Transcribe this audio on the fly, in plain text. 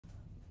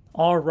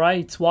All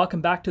right,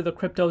 welcome back to the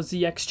Crypto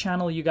ZX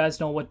channel. You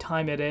guys know what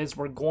time it is.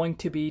 We're going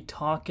to be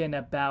talking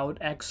about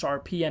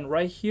XRP, and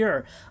right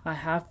here I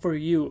have for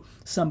you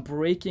some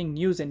breaking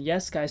news. And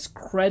yes, guys,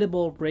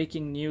 credible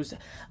breaking news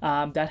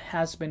that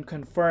has been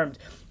confirmed.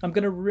 I'm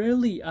gonna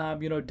really,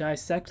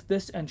 dissect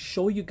this and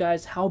show you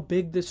guys how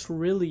big this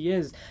really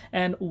is.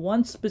 And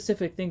one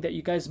specific thing that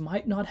you guys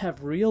might not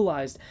have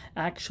realized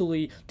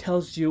actually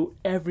tells you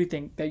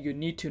everything that you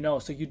need to know.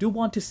 So you do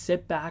want to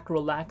sit back,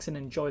 relax, and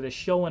enjoy the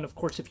show. And of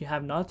course, if you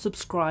have not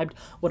subscribed,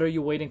 what are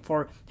you waiting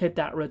for? Hit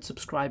that red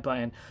subscribe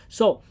button.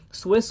 So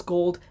Swiss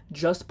Gold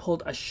just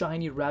pulled a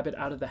shiny rabbit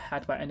out of the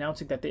hat by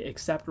announcing that they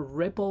accept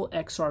Ripple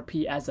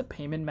XRP as a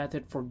payment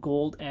method for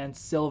gold and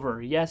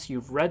silver. Yes,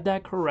 you've read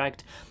that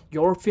correct.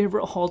 Your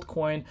favorite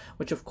altcoin,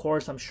 which of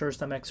course I'm sure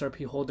some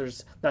XRP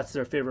holders, that's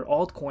their favorite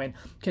altcoin,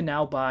 can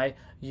now buy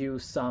you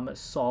some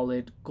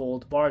solid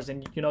gold bars.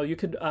 And you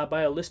could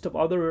buy a list of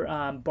other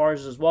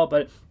bars as well,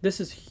 but this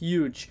is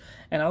huge,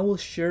 and I will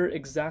share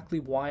exactly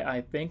why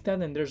I think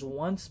that. And there's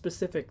one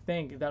specific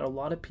thing that a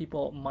lot of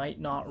people might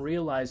not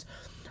realize.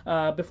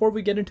 Before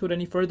we get into it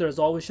any further, as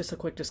always, just a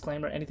quick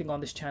disclaimer: anything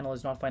on this channel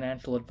is not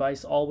financial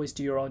advice. Always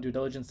do your own due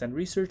diligence and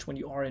research when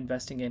you are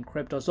investing in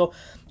crypto. So,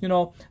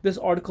 this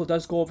article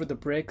does go over the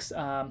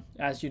BRICS.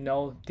 As you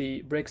know,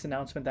 the BRICS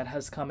announcement that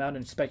has come out,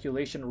 and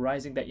speculation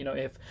rising that,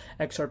 if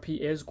XRP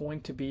is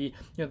going to be,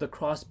 the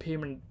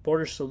cross-payment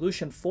border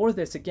solution for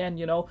this. Again,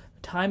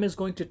 time is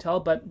going to tell,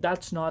 but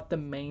that's not the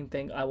main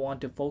thing I want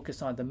to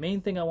focus on. The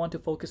main thing I want to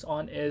focus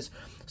on is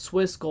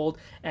Swiss Gold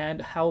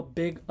and how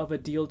big of a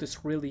deal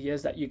this really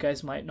is that you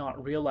guys might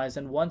not realize.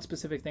 And one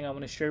specific thing I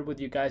want to share with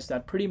you guys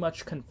that pretty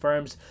much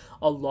confirms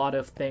a lot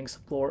of things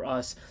for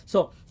us.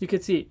 So you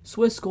can see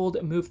Swiss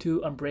Gold move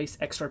to embrace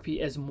XRP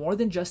is more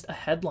than just a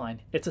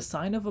headline. It's a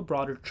sign of a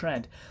broader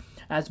trend.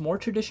 As more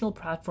traditional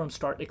platforms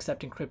start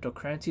accepting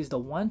cryptocurrencies, the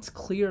once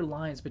clear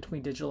lines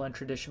between digital and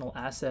traditional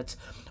assets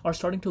are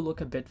starting to look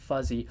a bit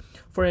fuzzy.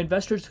 For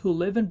investors who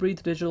live and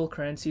breathe digital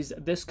currencies,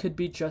 this could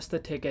be just the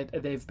ticket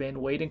they've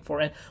been waiting for.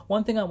 And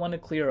one thing I want to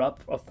clear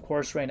up, of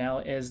course, right now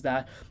is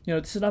that,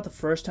 this is not the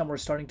first time we're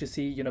starting to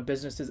see,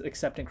 businesses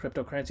accepting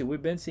cryptocurrency.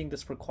 We've been seeing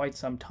this for quite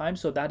some time,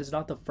 so that is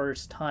not the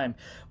first time.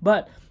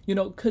 But,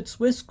 could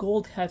Swiss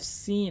Gold have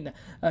seen,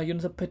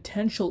 the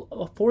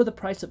potential for the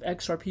price of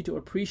XRP to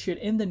appreciate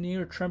in the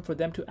near term for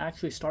them to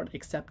actually start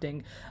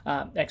accepting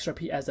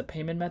XRP as a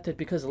payment method?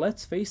 Because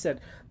let's face it,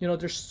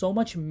 there's so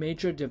much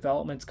major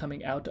developments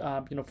coming out,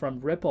 from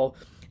Ripple.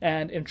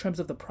 And in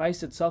terms of the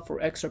price itself for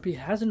XRP,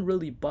 hasn't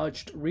really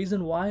budged.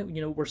 Reason why,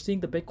 we're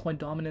seeing the Bitcoin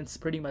dominance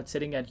pretty much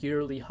sitting at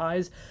yearly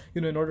highs.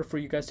 In order for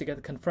you guys to get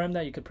to confirm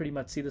that, you could pretty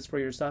much see this for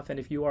yourself. And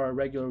if you are a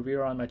regular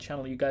viewer on my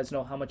channel, you guys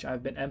know how much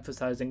I've been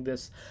emphasizing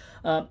this.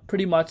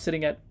 Pretty much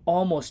sitting at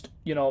almost,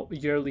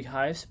 yearly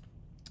highs.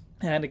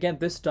 And again,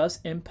 this does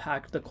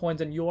impact the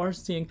coins, and you are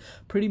seeing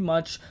pretty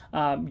much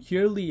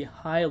yearly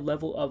high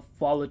level of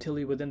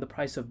volatility within the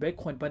price of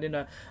Bitcoin. But in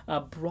a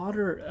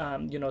broader,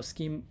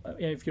 scheme,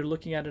 if you're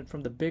looking at it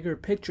from the bigger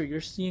picture, you're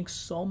seeing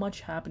so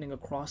much happening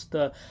across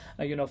the,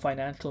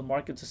 financial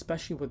markets,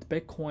 especially with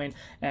Bitcoin.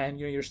 And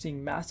you're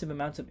seeing massive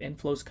amounts of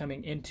inflows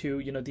coming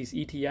into, these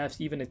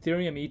ETFs, even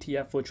Ethereum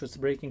ETF, which was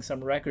breaking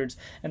some records.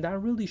 And that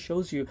really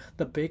shows you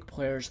the big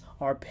players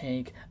are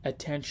paying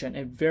attention,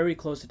 and very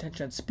close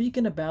attention.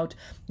 Speaking about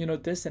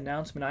this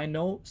announcement, I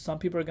know some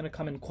people are going to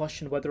come and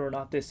question whether or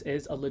not this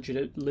is a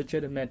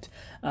legitimate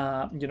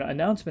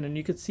announcement, and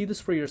you could see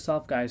this for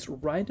yourself, guys,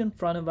 right in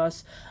front of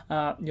us.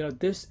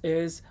 This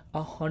is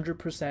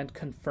 100%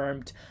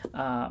 confirmed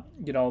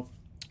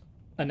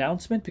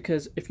announcement,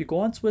 because if you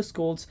go on Swiss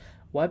Gold's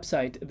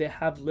website, they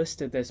have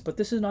listed this, but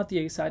this is not the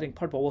exciting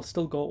part, but we'll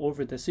still go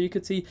over this. So you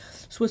could see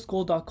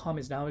swissgold.com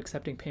is now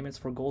accepting payments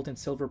for gold and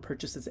silver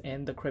purchases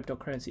in the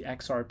cryptocurrency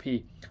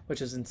XRP,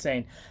 which is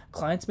insane.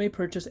 Clients may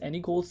purchase any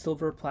gold,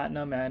 silver,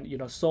 platinum, and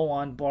so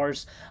on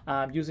bars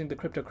using the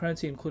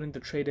cryptocurrency, including the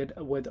traded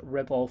with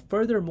Ripple.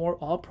 Furthermore,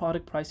 all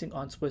product pricing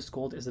on Swiss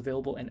Gold is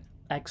available in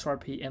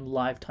XRP in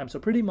lifetime. So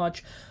pretty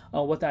much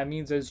what that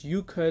means is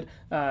you could,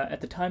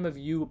 at the time of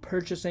you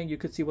purchasing, you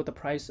could see what the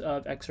price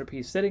of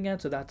XRP is sitting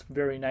at. So that's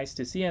very nice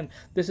to see. And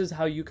this is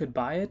how you could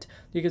buy it.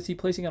 You can see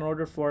placing an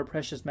order for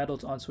precious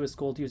metals on Swiss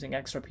Gold using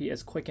XRP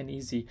is quick and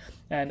easy.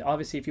 And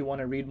obviously, if you want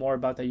to read more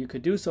about that, you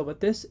could do so.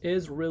 But this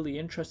is really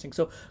interesting.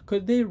 So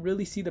could they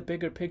really see the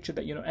bigger picture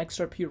that,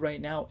 XRP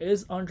right now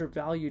is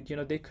undervalued?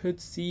 They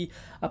could see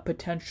a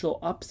potential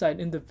upside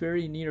in the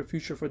very near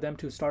future for them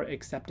to start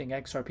accepting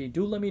XRP.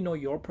 Do let me know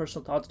your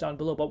personal thoughts down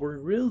below. But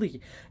what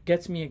really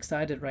gets me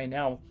excited right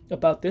now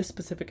about this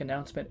specific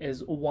announcement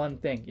is one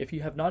thing. If you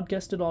have not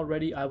guessed it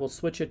already, I will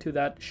switch it to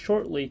that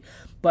shortly.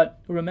 But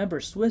remember,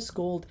 Swiss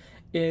Gold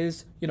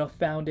is,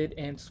 founded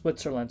in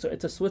Switzerland. So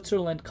it's a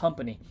Switzerland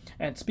company.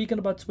 And speaking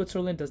about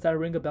Switzerland, does that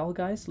ring a bell,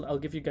 guys? I'll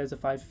give you guys a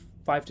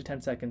five to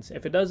 10 seconds.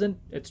 If it doesn't,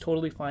 it's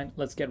totally fine.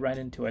 Let's get right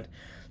into it.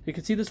 You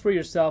can see this for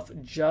yourself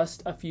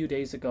just a few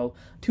days ago,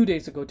 2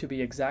 days ago to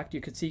be exact.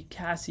 You could see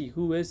Cassie,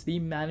 who is the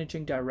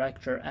managing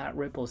director at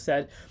Ripple,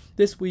 said,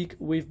 "This week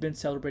we've been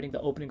celebrating the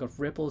opening of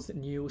Ripple's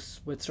new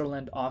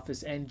Switzerland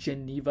office in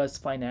Geneva's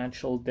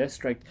financial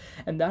district."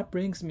 And that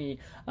brings me,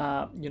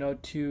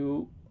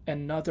 to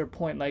another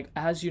point. Like,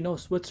 as you know,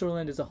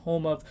 Switzerland is a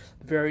home of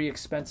very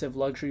expensive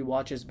luxury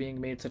watches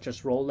being made, such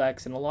as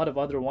Rolex and a lot of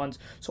other ones.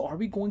 So are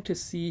we going to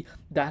see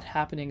that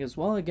happening as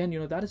well? Again,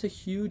 that is a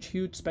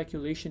huge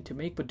speculation to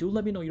make, but do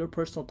let me know your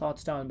personal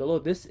thoughts down below.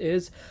 This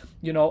is,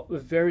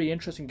 very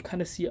interesting to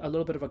kind of see a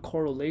little bit of a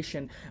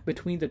correlation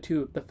between the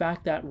two. The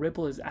fact that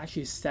Ripple is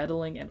actually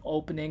settling and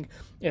opening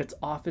its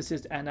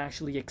offices and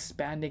actually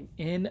expanding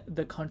in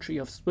the country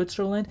of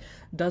Switzerland.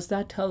 Does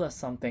that tell us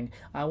something?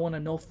 I want to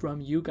know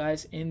from you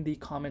guys in the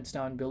comments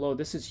down below.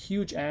 This is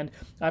huge, and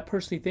I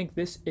personally think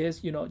this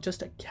is,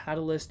 just a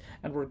catalyst,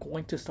 and we're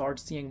going to start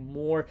seeing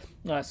more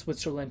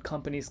Switzerland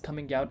companies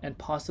coming out and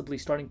possibly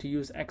starting to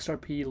use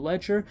XRP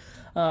Ledger,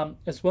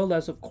 as well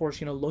as, of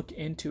course, look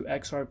into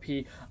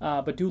XRP.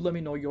 But do let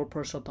me know your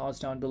personal thoughts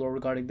down below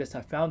regarding this.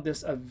 I found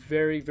this a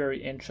very,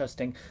 very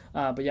interesting.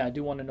 But yeah, I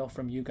do want to know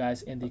from you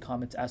guys in the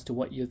comments as to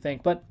what you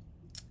think. But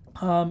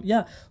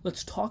yeah,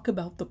 let's talk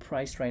about the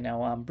price right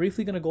now. I'm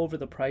briefly going to go over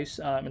the price.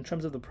 In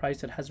terms of the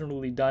price, it hasn't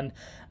really done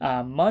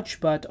much,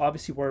 but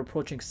obviously we're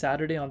approaching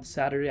Saturday. On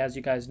Saturday, as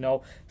you guys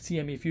know,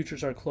 CME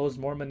futures are closed,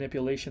 more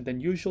manipulation than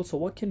usual. So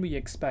what can we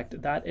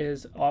expect? That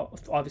is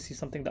obviously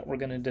something that we're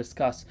going to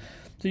discuss.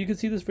 So you can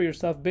see this for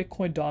yourself.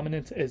 Bitcoin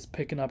dominance is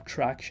picking up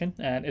traction,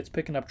 and it's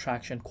picking up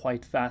traction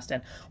quite fast.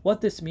 And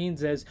what this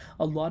means is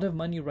a lot of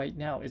money right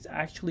now is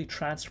actually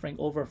transferring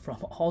over from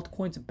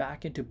altcoins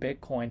back into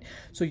Bitcoin.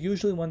 So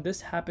usually when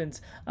this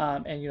happens,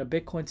 and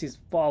Bitcoin sees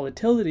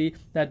volatility,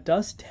 that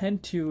does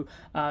tend to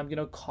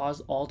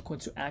cause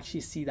altcoins to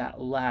actually see that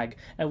lag,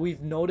 and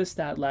we've noticed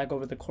that lag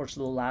over the course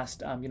of the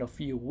last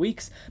few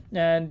weeks.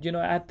 And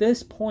at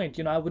this point,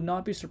 I would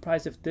not be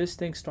surprised if this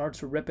thing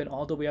starts ripping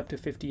all the way up to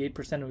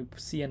 58% and we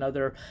see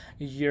another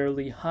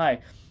yearly high.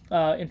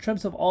 In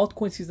terms of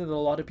altcoin season that a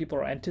lot of people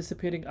are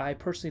anticipating, I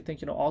personally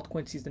think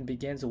altcoin season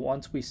begins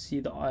once we see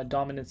the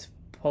dominance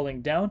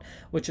pulling down,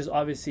 which is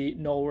obviously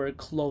nowhere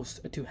close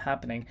to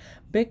happening.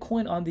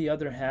 Bitcoin, on the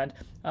other hand,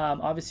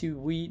 obviously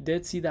we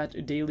did see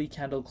that daily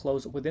candle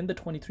close within the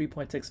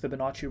 23.6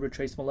 Fibonacci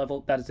retracement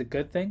level. That is a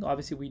good thing.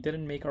 Obviously we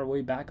didn't make our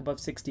way back above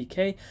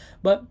 60k,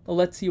 but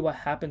let's see what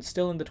happens.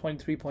 Still in the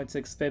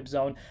 23.6 fib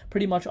zone,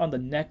 pretty much on the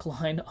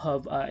neckline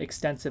of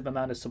extensive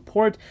amount of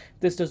support.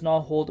 This does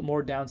not hold,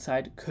 more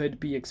downside could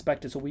be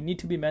expected, so we need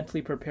to be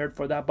mentally prepared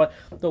for that. But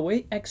the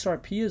way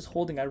XRP is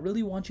holding, I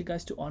really want you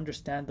guys to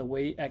understand the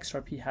way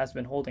XRP has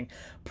been holding,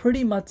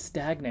 pretty much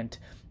stagnant.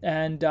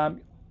 And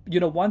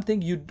one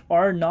thing you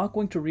are not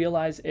going to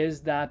realize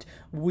is that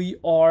we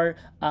are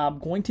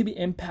going to be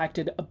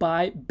impacted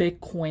by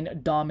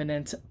Bitcoin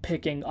dominance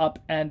picking up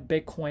and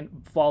Bitcoin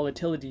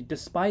volatility.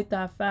 Despite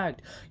that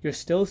fact, you're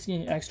still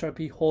seeing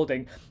XRP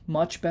holding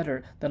much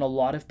better than a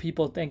lot of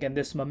people think. And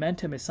this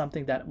momentum is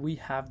something that we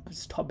have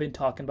been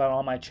talking about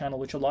on my channel,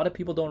 which a lot of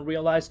people don't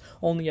realize,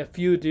 only a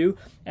few do.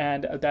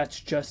 And that's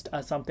just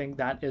something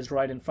that is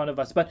right in front of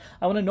us. But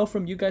I want to know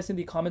from you guys in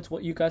the comments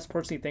what you guys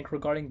personally think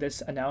regarding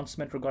this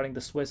announcement, regarding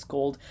the Swiss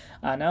gold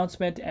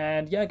announcement.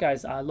 And yeah,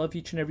 guys, I love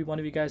each and every one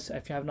of you guys.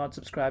 If you have not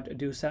subscribed,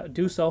 do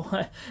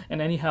so.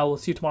 And anyhow, we'll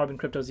see you tomorrow in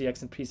Crypto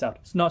ZX, and peace out.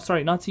 No,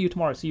 sorry, not see you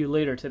tomorrow. See you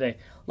later today.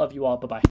 Love you all. Bye-bye.